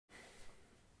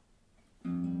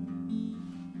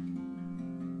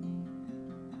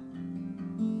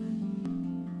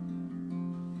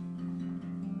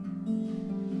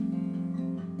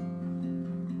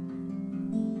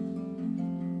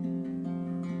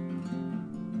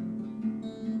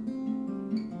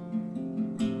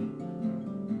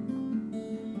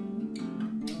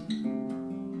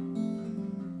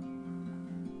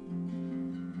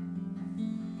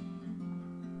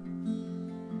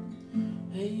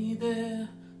there,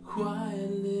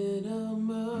 quiet little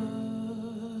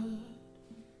mud.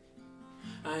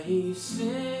 I hear you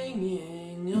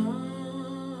singing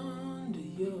under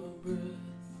your breath,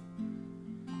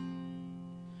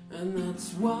 and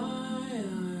that's why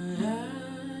I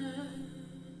ask,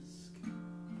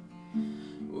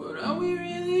 what are we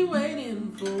really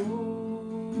waiting for?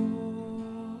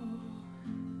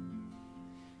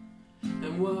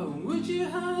 And why would you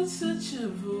hide such a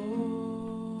voice?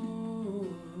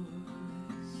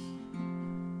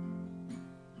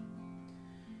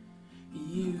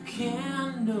 You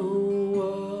can't know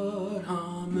what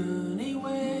harmony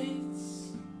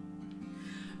waits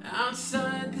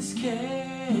outside this cage.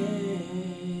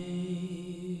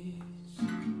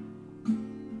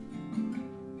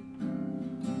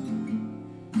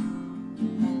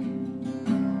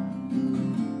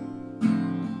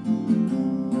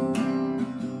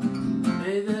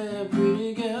 Hey there,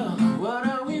 pretty girl, what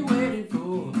are we waiting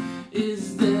for?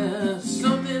 Is there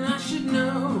something I should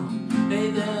know? Hey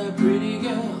there, pretty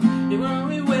girl, what are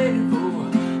we waiting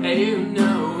for? Hey, you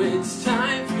know it's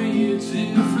time for you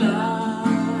to fly.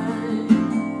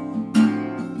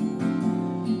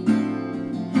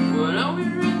 What are we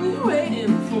really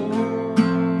waiting for?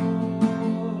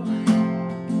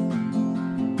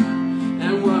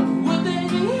 And what would they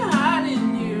be hiding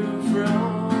you from?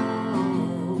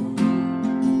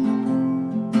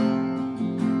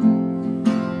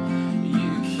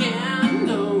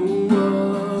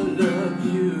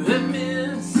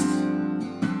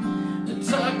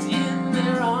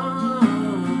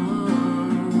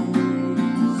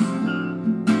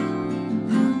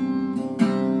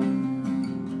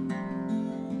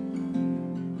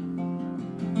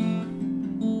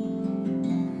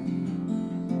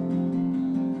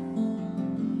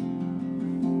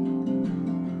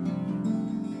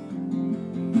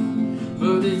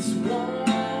 But it's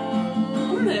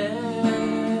warm there,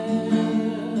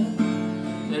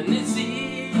 and it's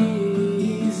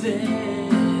easy.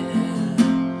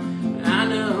 I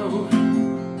know,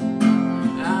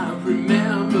 I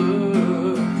remember,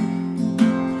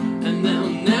 and they'll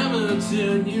never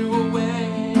turn you away.